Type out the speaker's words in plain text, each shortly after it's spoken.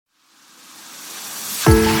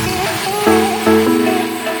Welcome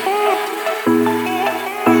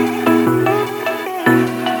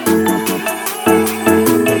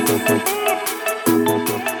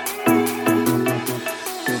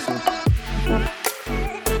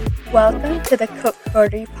to the Cook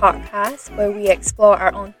Rotary podcast, where we explore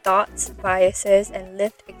our own thoughts, biases, and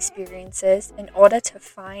lived experiences in order to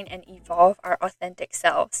find and evolve our authentic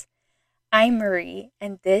selves. I'm Marie,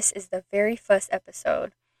 and this is the very first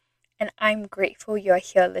episode, and I'm grateful you're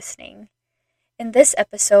here listening. In this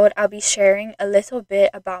episode, I'll be sharing a little bit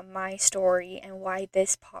about my story and why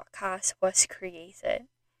this podcast was created.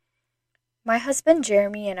 My husband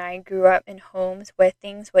Jeremy and I grew up in homes where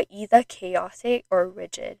things were either chaotic or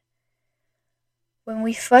rigid. When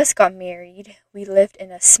we first got married, we lived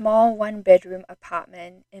in a small one-bedroom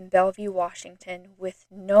apartment in Bellevue, Washington with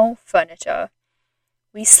no furniture.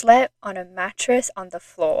 We slept on a mattress on the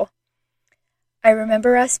floor. I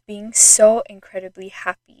remember us being so incredibly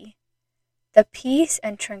happy. The peace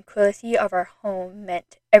and tranquility of our home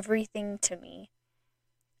meant everything to me.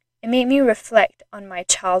 It made me reflect on my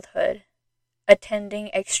childhood, attending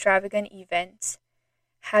extravagant events,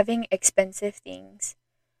 having expensive things,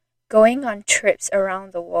 going on trips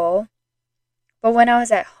around the world. But when I was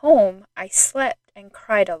at home, I slept and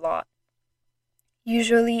cried a lot,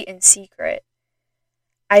 usually in secret.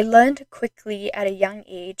 I learned quickly at a young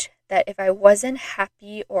age that if I wasn't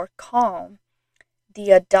happy or calm,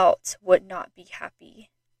 the adults would not be happy.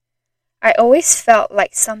 I always felt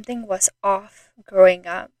like something was off growing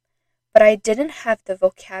up, but I didn't have the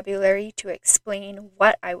vocabulary to explain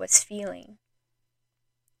what I was feeling.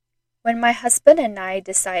 When my husband and I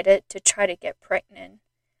decided to try to get pregnant,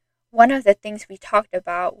 one of the things we talked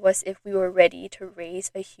about was if we were ready to raise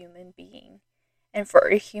a human being, and for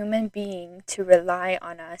a human being to rely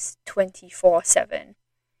on us 24/7.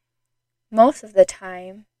 Most of the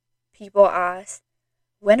time, people ask,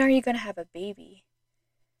 when are you going to have a baby?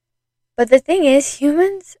 But the thing is,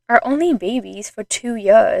 humans are only babies for 2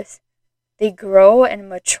 years. They grow and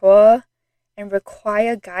mature and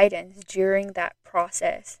require guidance during that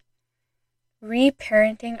process.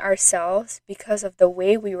 Reparenting ourselves because of the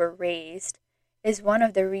way we were raised is one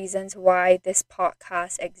of the reasons why this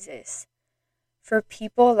podcast exists. For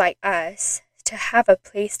people like us to have a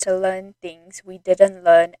place to learn things we didn't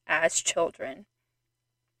learn as children.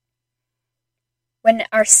 When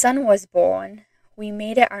our son was born, we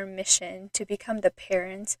made it our mission to become the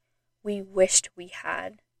parents we wished we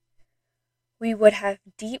had. We would have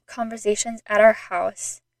deep conversations at our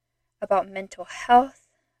house about mental health,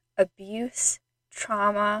 abuse,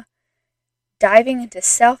 trauma, diving into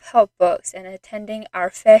self-help books and attending our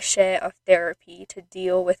fair share of therapy to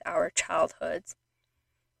deal with our childhoods.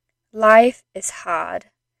 Life is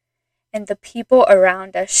hard, and the people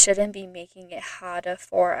around us shouldn't be making it harder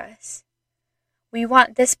for us. We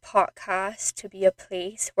want this podcast to be a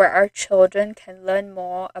place where our children can learn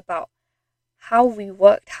more about how we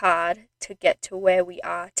worked hard to get to where we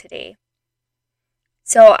are today.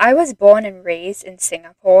 So I was born and raised in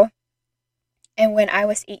Singapore, and when I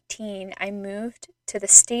was 18, I moved to the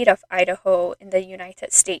state of Idaho in the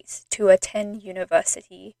United States to attend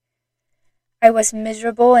university. I was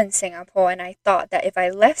miserable in Singapore, and I thought that if I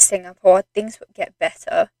left Singapore, things would get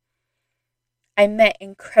better. I met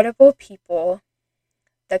incredible people,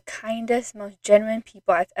 the kindest, most genuine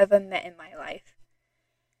people I've ever met in my life.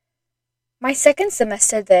 My second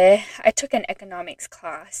semester there, I took an economics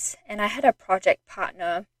class, and I had a project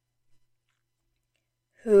partner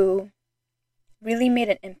who really made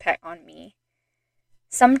an impact on me.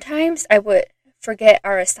 Sometimes I would forget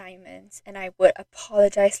our assignments, and I would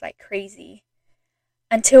apologize like crazy.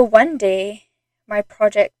 Until one day, my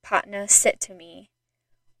project partner said to me,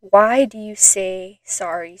 "Why do you say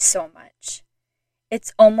sorry so much?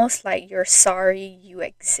 It's almost like you're sorry you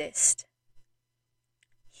exist."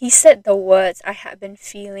 He said the words I had been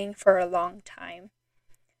feeling for a long time.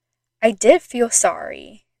 I did feel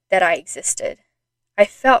sorry that I existed. I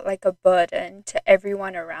felt like a burden to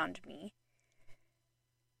everyone around me.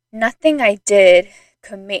 Nothing I did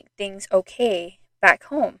could make things okay back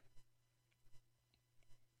home.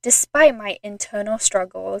 Despite my internal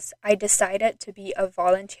struggles, I decided to be a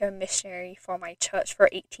volunteer missionary for my church for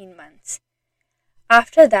 18 months.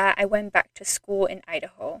 After that, I went back to school in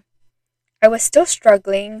Idaho. I was still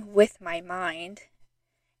struggling with my mind,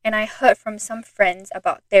 and I heard from some friends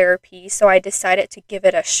about therapy, so I decided to give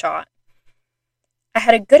it a shot. I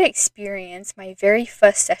had a good experience my very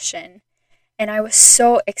first session, and I was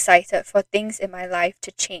so excited for things in my life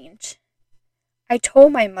to change. I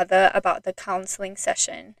told my mother about the counseling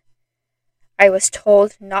session. I was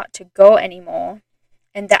told not to go anymore,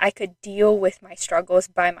 and that I could deal with my struggles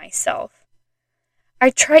by myself. I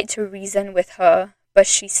tried to reason with her, but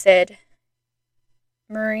she said,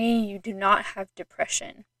 "Marie, you do not have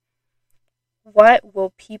depression. What will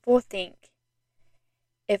people think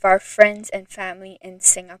if our friends and family in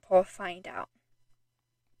Singapore find out?"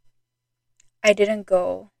 I didn't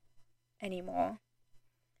go anymore.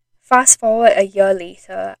 Fast forward a year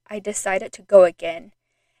later, I decided to go again,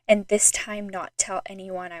 and this time not tell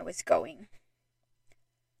anyone I was going.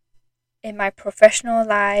 In my professional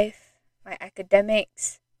life, my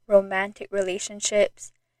academics, romantic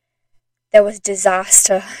relationships, there was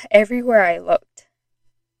disaster everywhere I looked.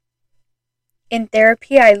 In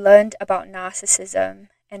therapy, I learned about narcissism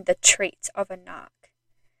and the traits of a narc.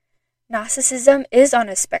 Narcissism is on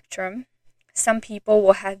a spectrum. Some people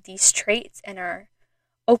will have these traits and are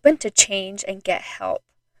open to change and get help,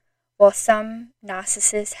 while some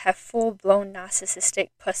narcissists have full-blown narcissistic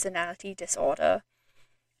personality disorder.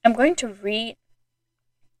 I'm going to read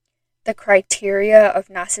the criteria of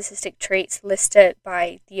narcissistic traits listed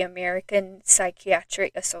by the American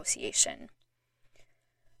Psychiatric Association.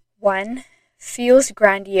 1. Feels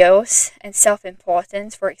grandiose and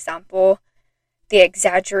self-importance. For example, they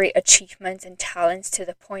exaggerate achievements and talents to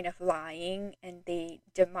the point of lying, and they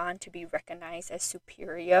demand to be recognized as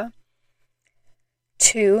superior.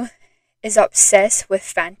 2. Is obsessed with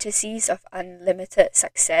fantasies of unlimited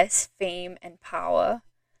success, fame, and power.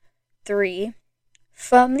 3.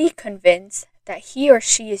 Firmly convinced that he or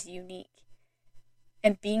she is unique,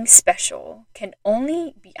 and being special can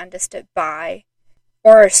only be understood by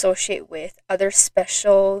or associate with other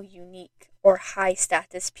special, unique, or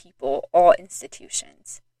high-status people or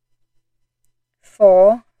institutions.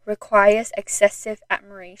 4. Requires excessive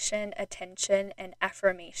admiration, attention, and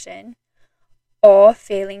affirmation, or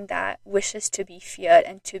failing that, wishes to be feared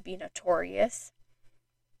and to be notorious.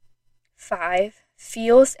 5.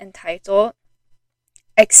 Feels entitled,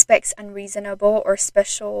 expects unreasonable or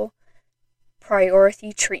special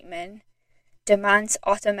priority treatment, demands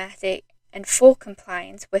automatic and full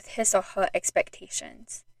compliance with his or her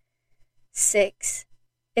expectations. 6.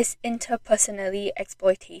 Is interpersonally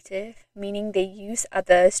exploitative, meaning they use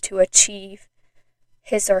others to achieve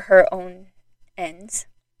his or her own ends.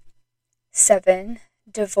 7.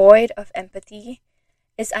 Devoid of empathy,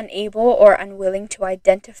 is unable or unwilling to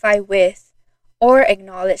identify with or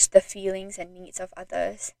acknowledge the feelings and needs of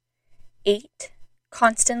others. 8.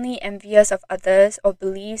 Constantly envious of others or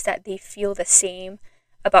believes that they feel the same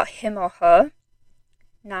about him or her.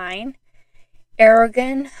 9.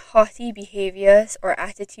 Arrogant, haughty behaviors or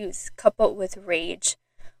attitudes coupled with rage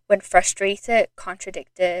when frustrated,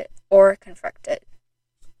 contradicted, or confronted.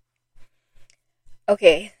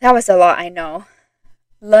 Okay, that was a lot, I know.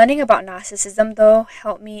 Learning about narcissism, though,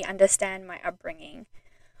 helped me understand my upbringing,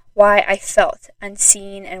 why I felt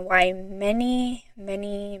unseen, and why many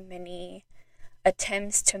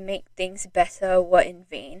attempts to make things better were in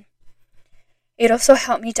vain. It also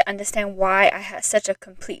helped me to understand why I had such a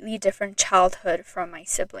completely different childhood from my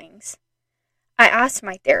siblings. I asked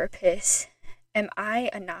my therapist, am I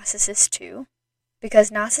a narcissist too? Because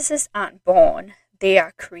narcissists aren't born, they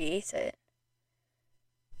are created.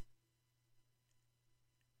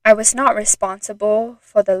 I was not responsible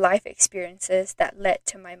for the life experiences that led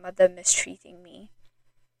to my mother mistreating me.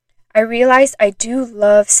 I realized I do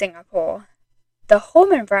love Singapore. The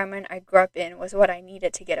home environment I grew up in was what I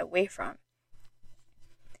needed to get away from.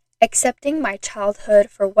 Accepting my childhood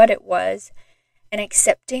for what it was, and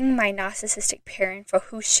accepting my narcissistic parent for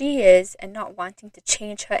who she is and not wanting to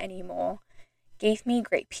change her anymore, gave me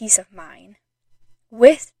great peace of mind.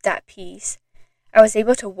 With that peace, I was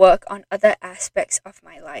able to work on other aspects of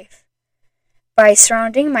my life. By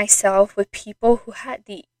surrounding myself with people who had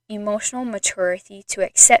the emotional maturity to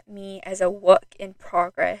accept me as a work in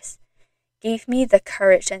progress, gave me the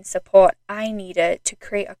courage and support I needed to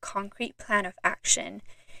create a concrete plan of action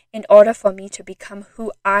in order for me to become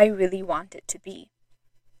who I really wanted to be.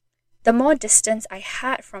 The more distance I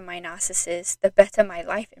had from my narcissist, the better my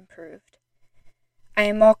life improved. I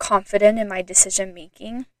am more confident in my decision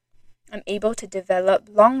making. I'm able to develop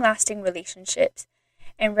long-lasting relationships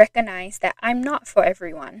and recognize that I'm not for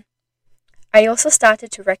everyone. I also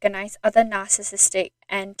started to recognize other narcissistic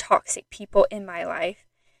and toxic people in my life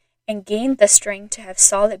and gained the strength to have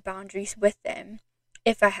solid boundaries with them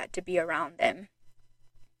if I had to be around them.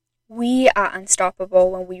 We are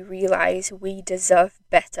unstoppable when we realize we deserve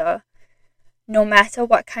better, no matter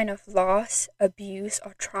what kind of loss, abuse,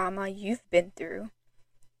 or trauma you've been through.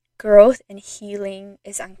 Growth and healing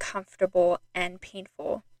is uncomfortable and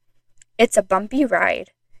painful. It's a bumpy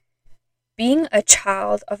ride. Being a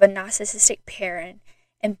child of a narcissistic parent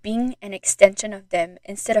and being an extension of them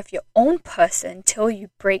instead of your own person till you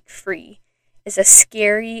break free is a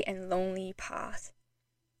scary and lonely path.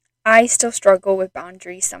 I still struggle with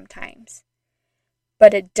boundaries sometimes,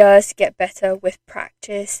 but it does get better with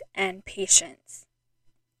practice and patience.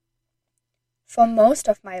 For most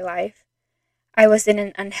of my life, I was in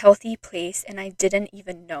an unhealthy place and I didn't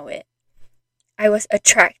even know it. I was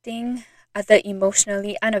attracting other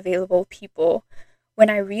emotionally unavailable people when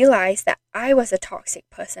I realized that I was a toxic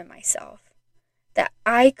person myself, that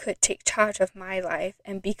I could take charge of my life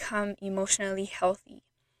and become emotionally healthy.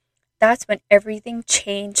 That's when everything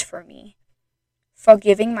changed for me.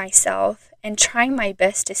 Forgiving myself and trying my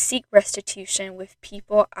best to seek restitution with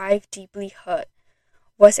people I've deeply hurt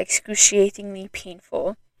was excruciatingly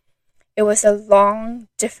painful. It was a long,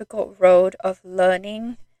 difficult road of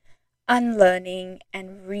learning, unlearning,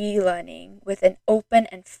 and relearning with an open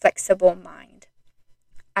and flexible mind.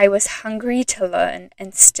 I was hungry to learn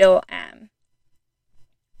and still am.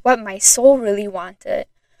 What my soul really wanted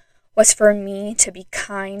was for me to be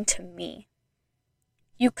kind to me.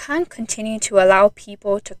 You can't continue to allow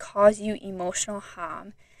people to cause you emotional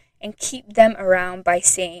harm and keep them around by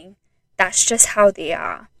saying, that's just how they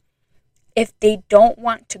are. If they don't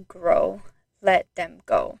want to grow, let them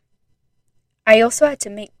go. I also had to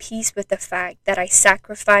make peace with the fact that I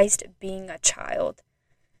sacrificed being a child.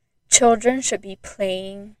 Children should be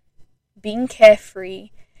playing, being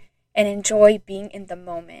carefree, and enjoy being in the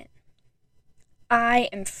moment. I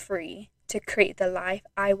am free to create the life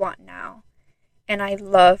I want now, and I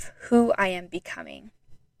love who I am becoming.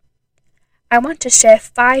 I want to share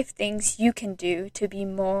 5 things you can do to be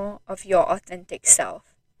more of your authentic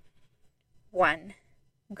self. 1.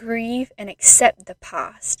 Grieve and accept the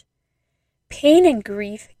past. Pain and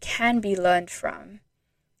grief can be learned from,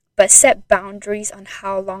 but set boundaries on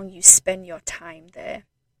how long you spend your time there.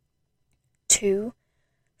 2.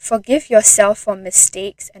 Forgive yourself for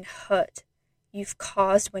mistakes and hurt you've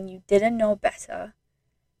caused when you didn't know better.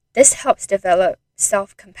 This helps develop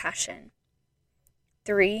self-compassion.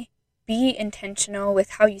 3. Be intentional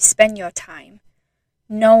with how you spend your time.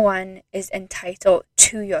 No one is entitled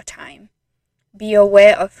to your time. Be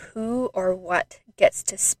aware of who or what gets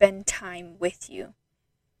to spend time with you.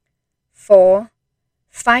 4.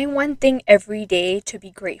 Find one thing every day to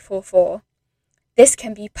be grateful for. This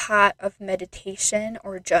can be part of meditation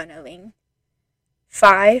or journaling.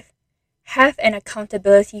 5. Have an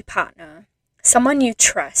accountability partner. Someone you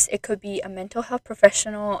trust. It could be a mental health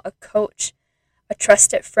professional, a coach, a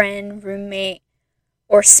trusted friend, roommate,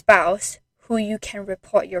 or spouse who you can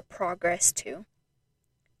report your progress to.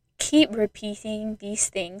 Keep repeating these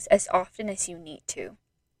things as often as you need to.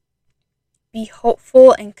 Be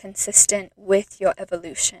hopeful and consistent with your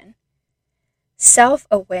evolution.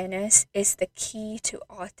 Self-awareness is the key to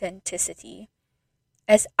authenticity.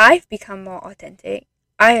 As I've become more authentic,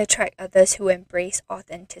 I attract others who embrace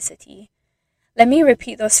authenticity. Let me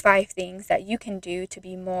repeat those 5 things that you can do to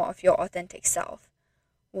be more of your authentic self.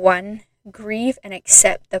 1. Grieve and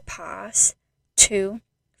accept the past. 2.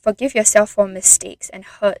 Forgive yourself for mistakes and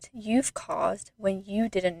hurt you've caused when you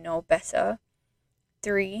didn't know better.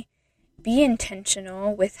 3. Be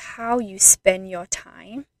intentional with how you spend your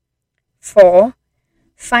time. 4.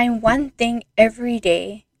 Find one thing every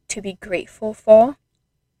day to be grateful for.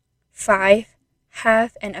 5.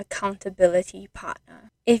 Have an accountability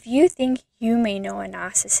partner. If you think you may know a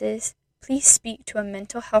narcissist, please speak to a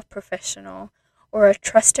mental health professional or a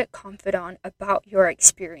trusted confidant about your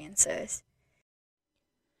experiences.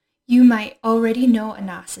 You might already know a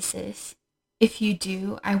narcissist. If you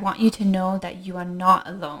do, I want you to know that you are not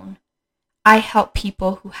alone. I help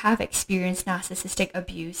people who have experienced narcissistic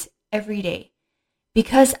abuse every day.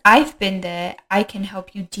 Because I've been there, I can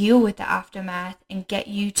help you deal with the aftermath and get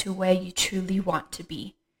you to where you truly want to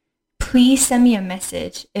be. Please send me a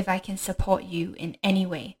message if I can support you in any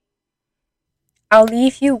way. I'll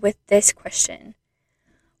leave you with this question.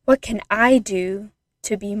 What can I do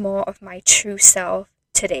to be more of my true self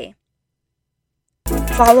today?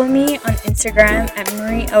 Follow me on Instagram at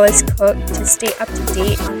Marie Ellis Cook to stay up to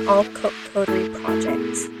date on all Cook Coterie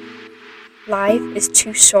projects. Life is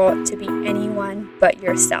too short to be anyone but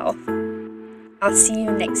yourself. I'll see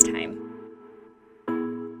you next time.